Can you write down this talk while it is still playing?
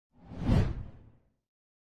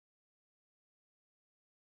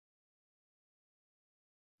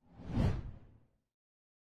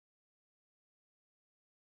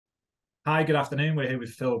Hi, good afternoon. We're here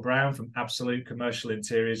with Phil Brown from Absolute Commercial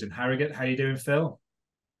Interiors in Harrogate. How you doing, Phil?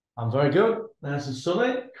 I'm very good. Nice and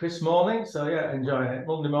sunny, crisp morning. So yeah, enjoying it.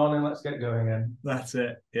 Monday morning, let's get going again. That's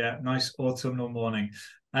it. Yeah, nice autumnal morning.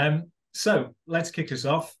 So let's kick us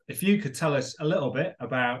off. If you could tell us a little bit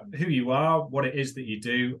about who you are, what it is that you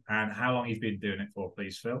do, and how long you've been doing it for,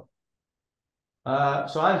 please, Phil.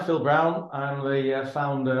 So I'm Phil Brown. I'm the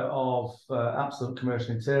founder of Absolute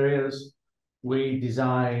Commercial Interiors. We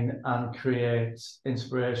design and create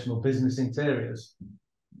inspirational business interiors,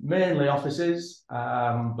 mainly offices,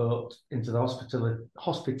 but into the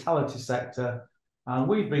hospitality sector. And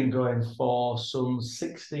we've been going for some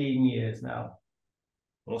 16 years now.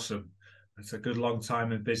 Awesome. That's a good long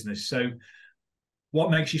time in business. So,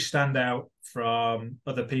 what makes you stand out from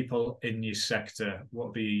other people in your sector? What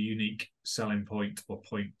would be a unique selling point or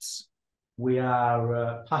points? We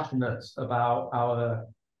are passionate about our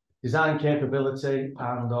design capability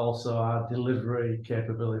and also our delivery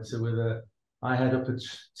capability. I head up a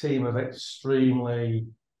team of extremely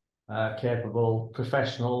capable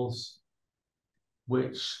professionals,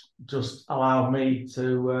 which just allow me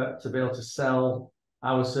to be able to sell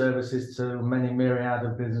our services to many myriad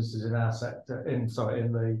of businesses in our sector, in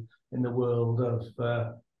the world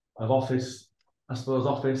of office, I suppose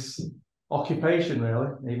office occupation really,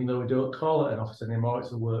 even though we don't call it an office anymore,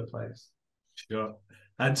 it's a workplace. Sure.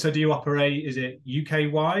 And so do you operate, is it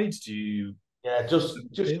UK wide? Do you? Yeah, just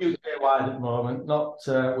UK wide at the moment. Not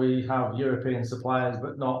we have European suppliers,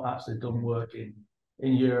 but not actually done work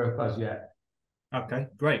in Europe as yet. Okay,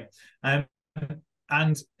 great. Um,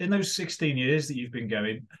 and in those 16 years that you've been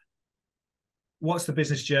going, what's the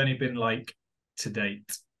business journey been like to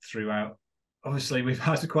date throughout? Obviously, we've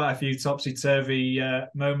had quite a few topsy-turvy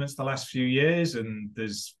moments the last few years, and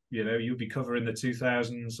you'll be covering the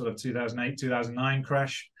 2000, sort of 2008, 2009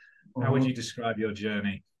 crash. How would Mhm. you describe your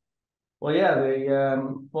journey? Well, yeah,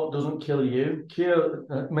 the what doesn't kill you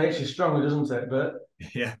makes you stronger, doesn't it? But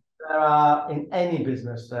Yeah, there are in any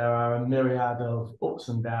business there are a myriad of ups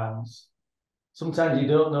and downs. Sometimes you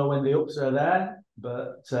don't know when the ups are there,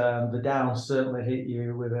 but the downs certainly hit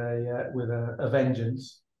you with a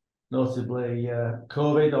vengeance. Notably,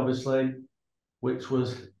 COVID, obviously, which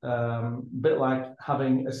was a bit like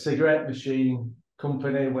having a cigarette machine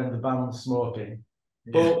company when the band's smoking.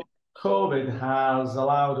 yeah, But COVID has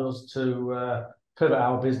allowed us to pivot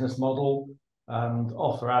our business model and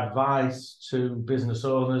offer advice to business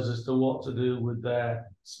owners as to what to do with their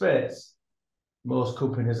space. Most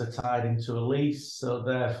companies are tied into a lease, so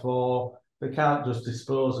therefore they can't just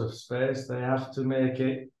dispose of space, they have to make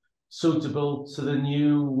it suitable to the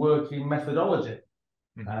new working methodology.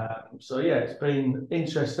 mm-hmm. So yeah, it's been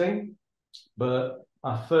interesting, but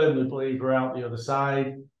I firmly believe we're out the other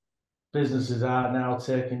side. Businesses are now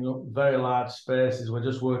taking up very large spaces. We're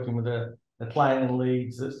just working with a client in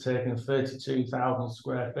Leeds that's taken 32,000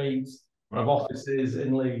 square feet of Well, offices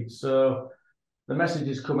in Leeds. So the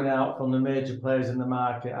messages coming out from the major players in the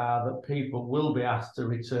market are that people will be asked to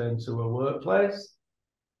return to a workplace,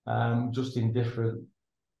 just in different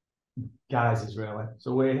guises, really.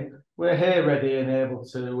 So we're here ready and able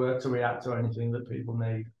to react to anything that people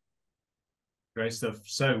need. great stuff.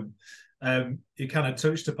 So, you kind of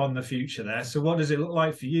touched upon the future there. So, what does it look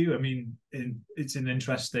like for you? I mean, it's an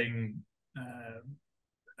interesting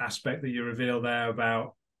aspect that you reveal there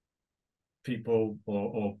about people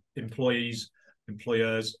or employers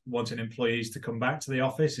wanting employees to come back to the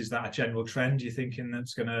office. Is that a general trend you're thinking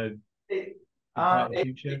that's going to It, be part of the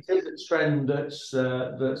future? it is a trend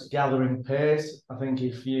that's gathering pace. I think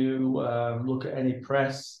if you look at any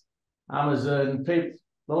press, Amazon, people,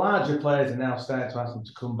 the larger players are now starting to ask them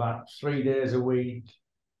to come back 3 days a week.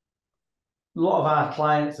 A lot of our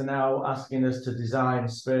clients are now asking us to design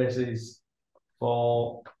spaces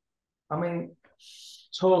for, I mean,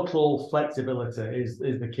 total flexibility is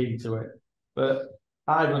the key to it. But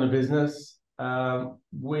I run a business.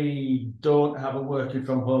 We don't have a working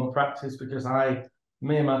from home practice because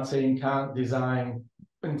me and my team can't design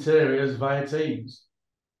interiors via Teams.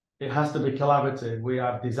 It has to be collaborative. We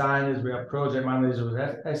have designers, we have project managers,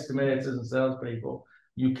 estimators, and salespeople.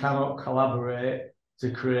 You cannot collaborate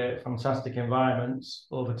to create fantastic environments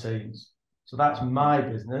over Teams. So that's my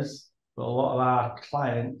business. But a lot of our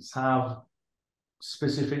clients have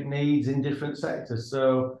specific needs in different sectors.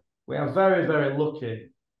 So we are very, very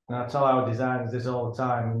lucky. And I tell our designers this all the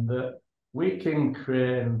time, that we can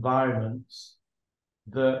create environments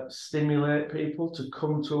that stimulate people to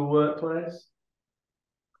come to a workplace.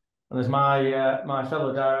 And as my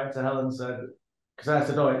fellow director Helen said, because I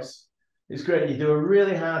said, "Oh, it's great. You do a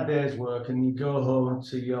really hard day's work, and you go home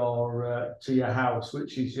to your house,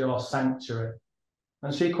 which is your sanctuary.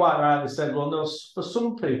 And she quite rightly said, well, no, for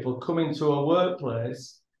some people, coming to a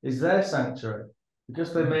workplace is their sanctuary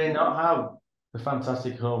because they may not have the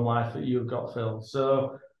fantastic home life that you've got, Phil.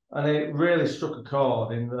 So, and it really struck a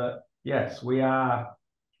chord in that, yes, we are,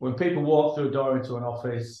 when people walk through a door into an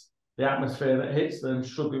office, the atmosphere that hits them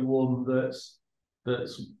should be one that's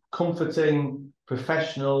comforting,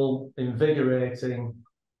 professional, invigorating,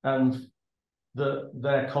 and that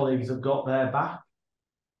their colleagues have got their back.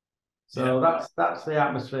 So that's the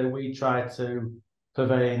atmosphere we try to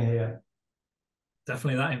purvey in here.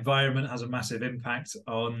 Definitely, that environment has a massive impact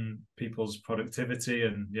on people's productivity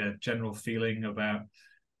and general feeling about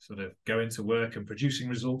sort of going to work and producing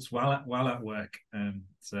results while at work.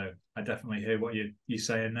 So I definitely hear what you're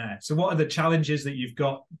saying there. So what are the challenges that you've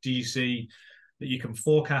got? Do you see that you can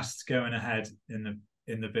forecast going ahead in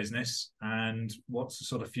the business, and what's the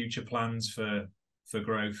sort of future plans for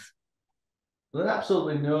growth? There's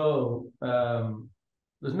absolutely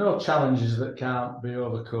there's no challenges that can't be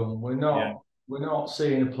overcome. We're not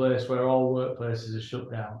seeing a place where all workplaces are shut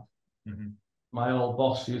down. Mm-hmm. My old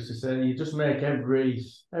boss used to say, you just make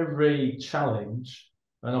every challenge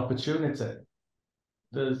an opportunity.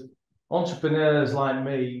 There's entrepreneurs like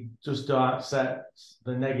me just don't accept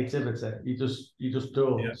the negativity. You just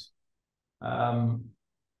don't. Yeah.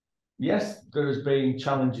 Yes, there has been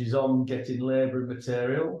challenges on getting labour and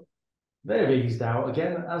material. They've eased out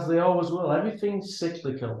again, as they always will. Everything's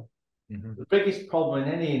cyclical. Mm-hmm. The biggest problem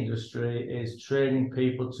in any industry is training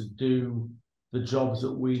people to do the jobs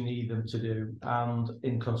that we need them to do. And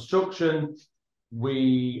in construction,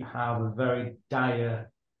 we have a very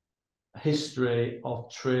dire history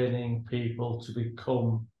of training people to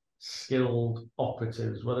become skilled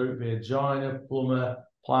operatives, whether it be a joiner, plumber,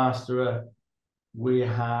 plasterer. We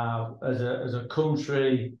have, as a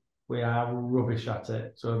country, we are rubbish at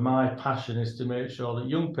it. So my passion is to make sure that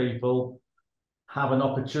young people have an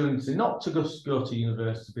opportunity not to just go to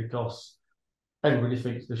university because everybody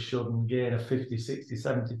thinks they should and gain a 50, 60,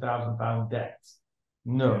 70,000 pound debt.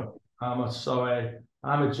 No, I'm a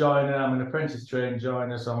joiner, I'm an apprentice trained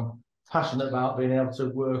joiner, so I'm passionate about being able to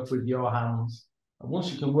work with your hands. And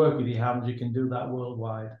once you can work with your hands, you can do that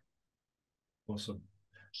worldwide. Awesome.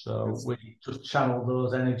 So we just channel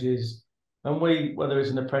those energies. And whether it's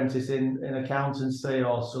an apprentice in accountancy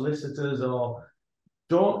or solicitors, or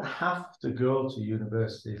don't have to go to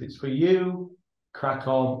university. If it's for you, crack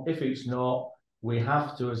on. If it's not, we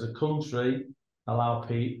have to, as a country, allow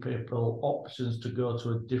people options to go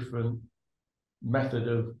to a different method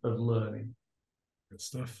of learning. Good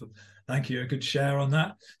stuff. Thank you. A good share on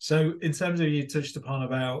that. So in terms of, you touched upon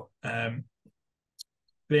about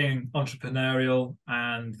being entrepreneurial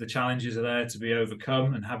and the challenges are there to be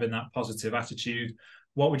overcome and having that positive attitude.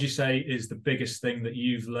 What would you say is the biggest thing that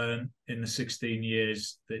you've learned in the 16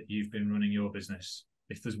 years that you've been running your business?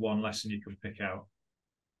 If there's one lesson you can pick out.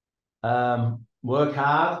 Work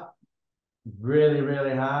hard, really,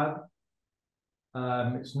 really hard.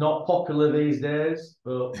 It's not popular these days,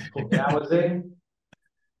 but put the hours in,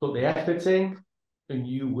 put the effort in, and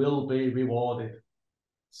you will be rewarded.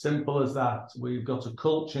 Simple as that. We've got a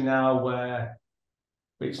culture now where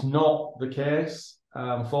it's not the case,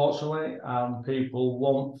 unfortunately, and people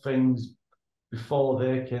want things before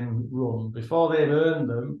they can run. Before they've earned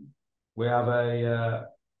them, we have a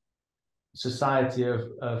society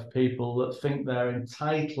of people that think they're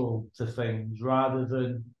entitled to things rather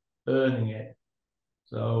than earning it.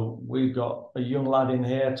 So we've got a young lad in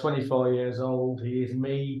here, 24 years old. He is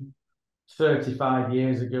me 35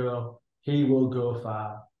 years ago. He will go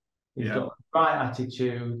far. He's got the right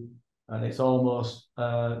attitude, and it's almost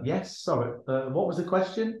yes. Sorry, what was the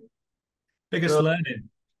question? Biggest learning.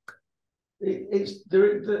 It's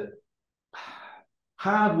the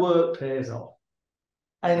hard work pays off.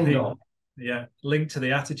 Linked to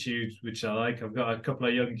the attitude, which I like. I've got a couple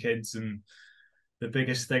of young kids, and the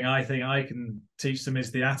biggest thing I think I can teach them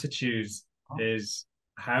is the attitude. Is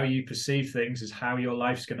how you perceive things is how your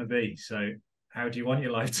life's going to be. So how do you want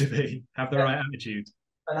your life to be? Have the right attitude.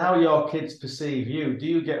 And how your kids perceive you. Do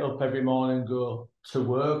you get up every morning and go to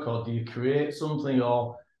work, or do you create something,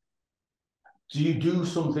 or do you do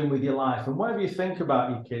something with your life? And whatever you think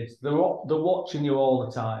about your kids, they're watching you all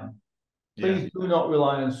the time. Please do not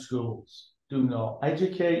rely on schools. Do not.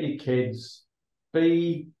 Educate your kids.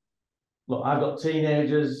 Look, I've got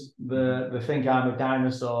teenagers, they think I'm a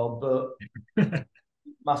dinosaur, but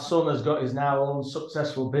my son has got his now own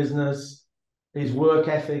successful business. His work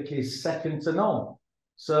ethic is second to none.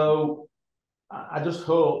 So I just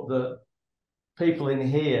hope that people in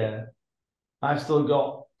here, I've still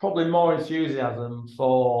got probably more enthusiasm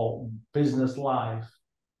for business life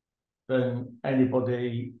than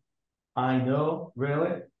anybody I know,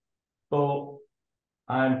 really, but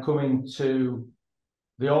I'm coming to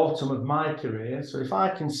the autumn of my career. So if I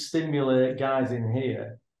can stimulate guys in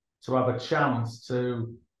here to have a chance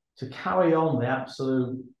to carry on the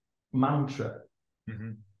absolute mantra,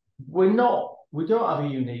 Mm-hmm. we don't have a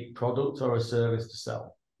unique product or a service to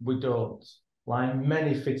sell. We don't. Like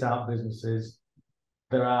many fit out businesses,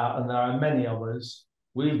 there are many others.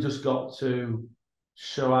 We've just got to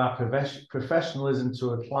show our professionalism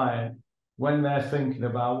to a client when they're thinking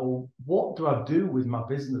about, well, what do I do with my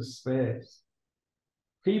business space?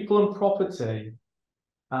 People and property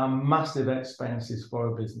are massive expenses for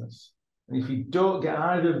a business. And if you don't get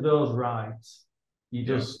either of those right, you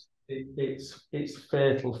just it's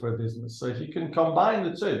fatal for a business. So if you can combine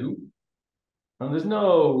the two, and there's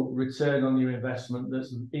no return on your investment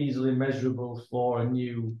that's easily measurable for a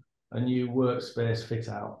new workspace fit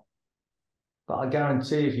out. But I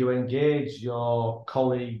guarantee if you engage your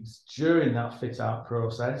colleagues during that fit out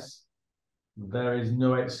process, there is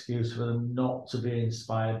no excuse for them not to be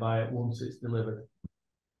inspired by it once it's delivered.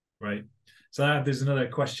 Right. So there's another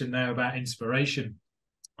question there about inspiration.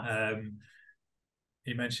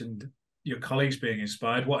 You mentioned your colleagues being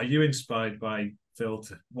inspired. What are you inspired by, Phil?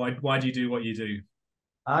 Why do you do what you do?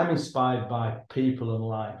 I'm inspired by people and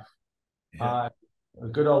life. Yeah. A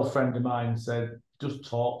good old friend of mine said, just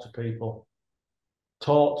talk to people.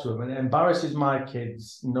 Talk to them. And it embarrasses my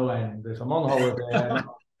kids no end. If I'm on holiday,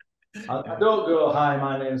 I don't go, hi,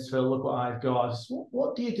 my name's Phil, look what I've got. I just,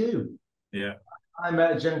 what do you do? Yeah. I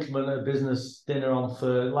met a gentleman at a business dinner on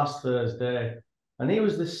last Thursday, and he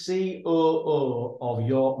was the COO of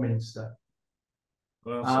York Minster.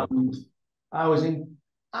 Well, and I was in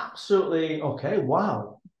absolutely, okay,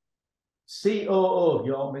 wow. COO of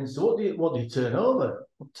York Minster, what do you turn over?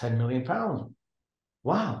 £10 million.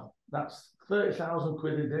 Wow, that's 30,000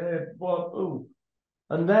 quid a day. Whoa.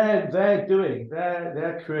 And they're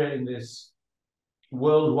creating this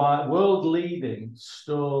world leading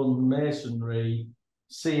stone masonry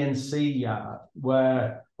CNC yard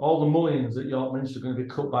where all the mullions at York Minster are going to be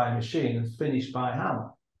cut by a machine and finished by hand.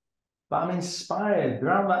 But I'm inspired.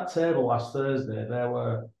 Around that table last Thursday, there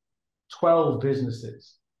were 12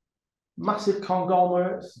 businesses, massive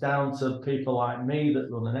conglomerates, down to people like me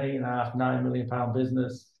that run an £8.5, £9 million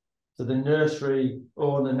business, to the nursery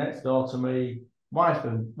owner next door to me, wife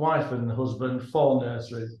and husband, 4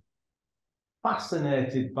 nurseries.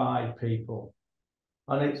 Fascinated by people.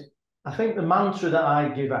 And I think the mantra that I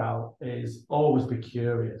give out is always be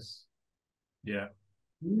curious. Yeah.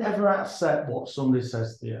 Never accept what somebody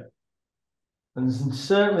says to you. And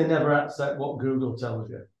certainly never accept what Google tells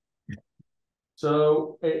you.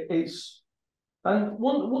 So it's, and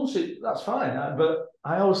once that's fine. But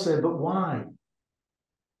I always say, but why?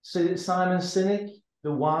 So Simon Sinek,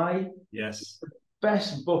 The Why. Yes. The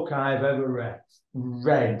best book I've ever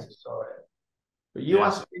read. But you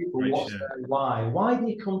ask people what's their why. Why do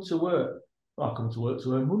you come to work? Well, I come to work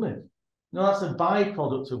to earn money. No, that's a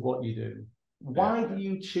byproduct of what you do. Why do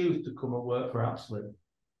you choose to come and work for Absolute?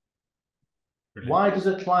 Brilliant. Why does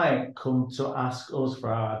a client come to ask us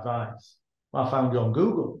for our advice? Well, I found you on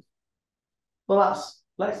Google. Well,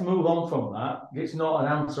 let's move on from that. It's not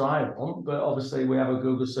an answer I want, but obviously we have a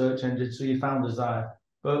Google search engine, so you found us there.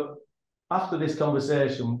 But after this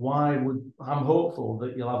conversation, I'm hopeful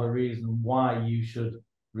that you'll have a reason why you should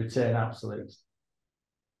retain Absolute.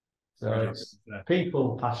 So it's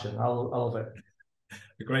people, passion. I love it.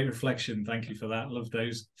 A great reflection. Thank you for that. Love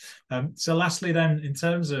those. So lastly then, in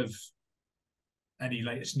terms of any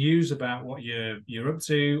latest news about what you're up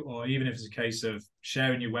to, or even if it's a case of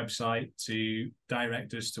sharing your website to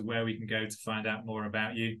direct us to where we can go to find out more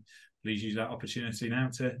about you, please use that opportunity now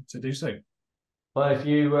to do so. Well, if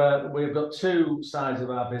you, we've got 2 sides of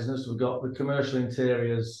our business. We've got the commercial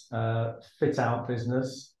interiors fit out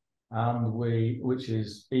business, which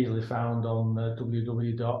is easily found on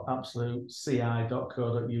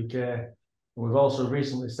www.absoluteci.co.uk. We've also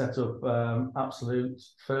recently set up Absolute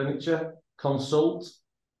Furniture Consult,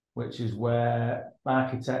 which is where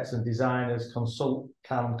architects and designers can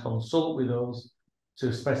consult with us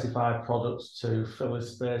to specify products to fill a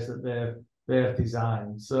space that they've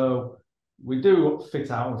designed. So we do fit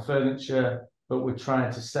out and furniture, but we're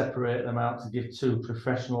trying to separate them out to give 2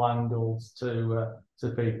 professional angles to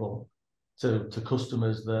people, to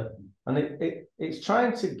customers. And it's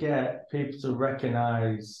trying to get people to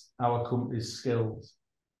recognise our company's skills.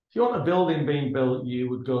 If you want a building being built, you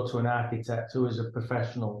would go to an architect who is a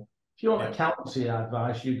professional. If you want accountancy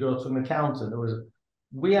advice, you go to an accountant who is.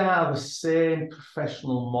 We are the same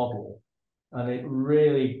professional model, and it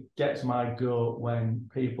really gets my goat when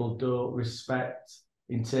people don't respect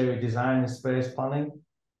interior design and space planning.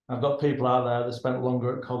 I've got people out there that spent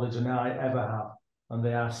longer at college than I ever have, and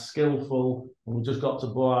they are skillful. And we've just got to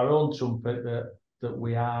blow our own trumpet that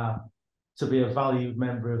we are to be a valued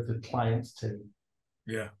member of the client's team.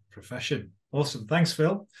 Yeah, profession. Awesome. Thanks,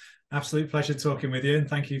 Phil. Absolute pleasure talking with you, and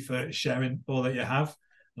thank you for sharing all that you have.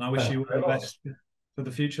 And I wish you all the best for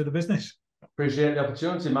the future of the business. Appreciate the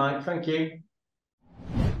opportunity, Mike. Thank you.